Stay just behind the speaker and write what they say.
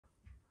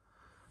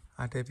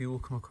Hi Dave, you will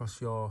come across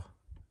your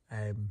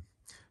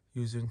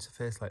user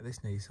interface like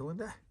this near your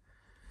cylinder.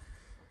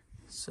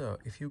 So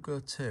if you go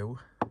to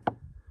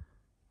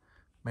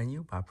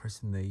menu by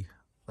pressing the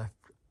left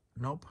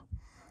knob,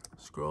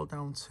 scroll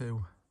down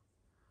to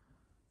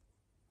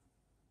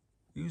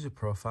user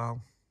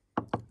profile,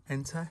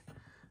 enter,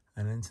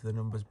 and enter the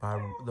numbers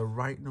by the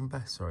right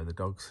number. Sorry, the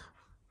dog's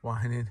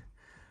whining.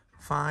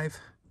 5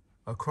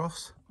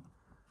 across,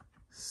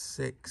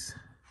 6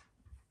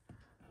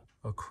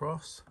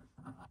 across,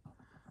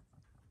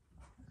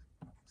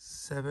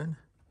 7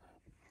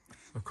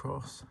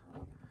 across,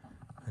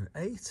 and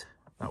 8.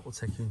 That will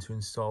take you into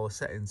install a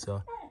setting,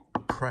 so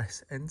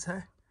press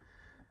enter.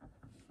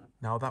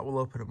 Now that will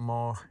open up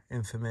more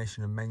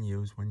information and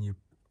menus when you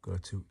go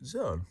to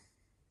zone.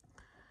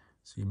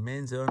 So your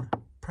main zone,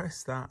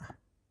 press that,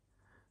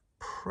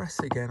 press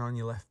again on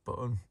your left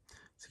button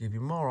to give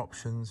you more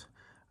options,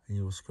 and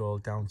you will scroll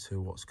down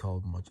to what's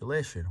called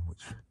modulation,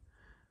 which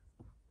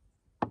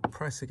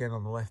press again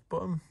on the left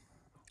button.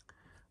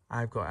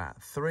 I've got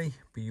at 3,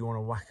 but you want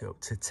to whack it up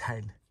to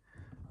 10.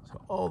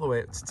 So all the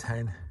way up to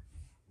 10,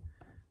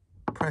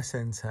 press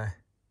enter,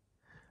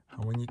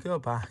 and when you go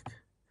back,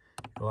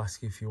 it'll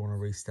ask you if you want to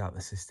restart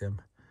the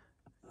system.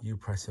 You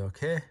press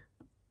OK,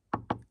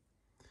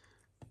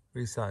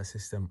 restart the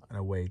system, and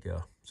away you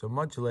go. So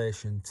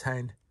modulation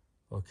 10,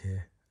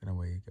 OK, and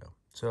away you go.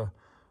 So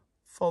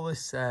follow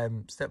this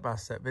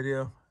step-by-step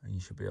video and you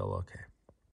should be all okay.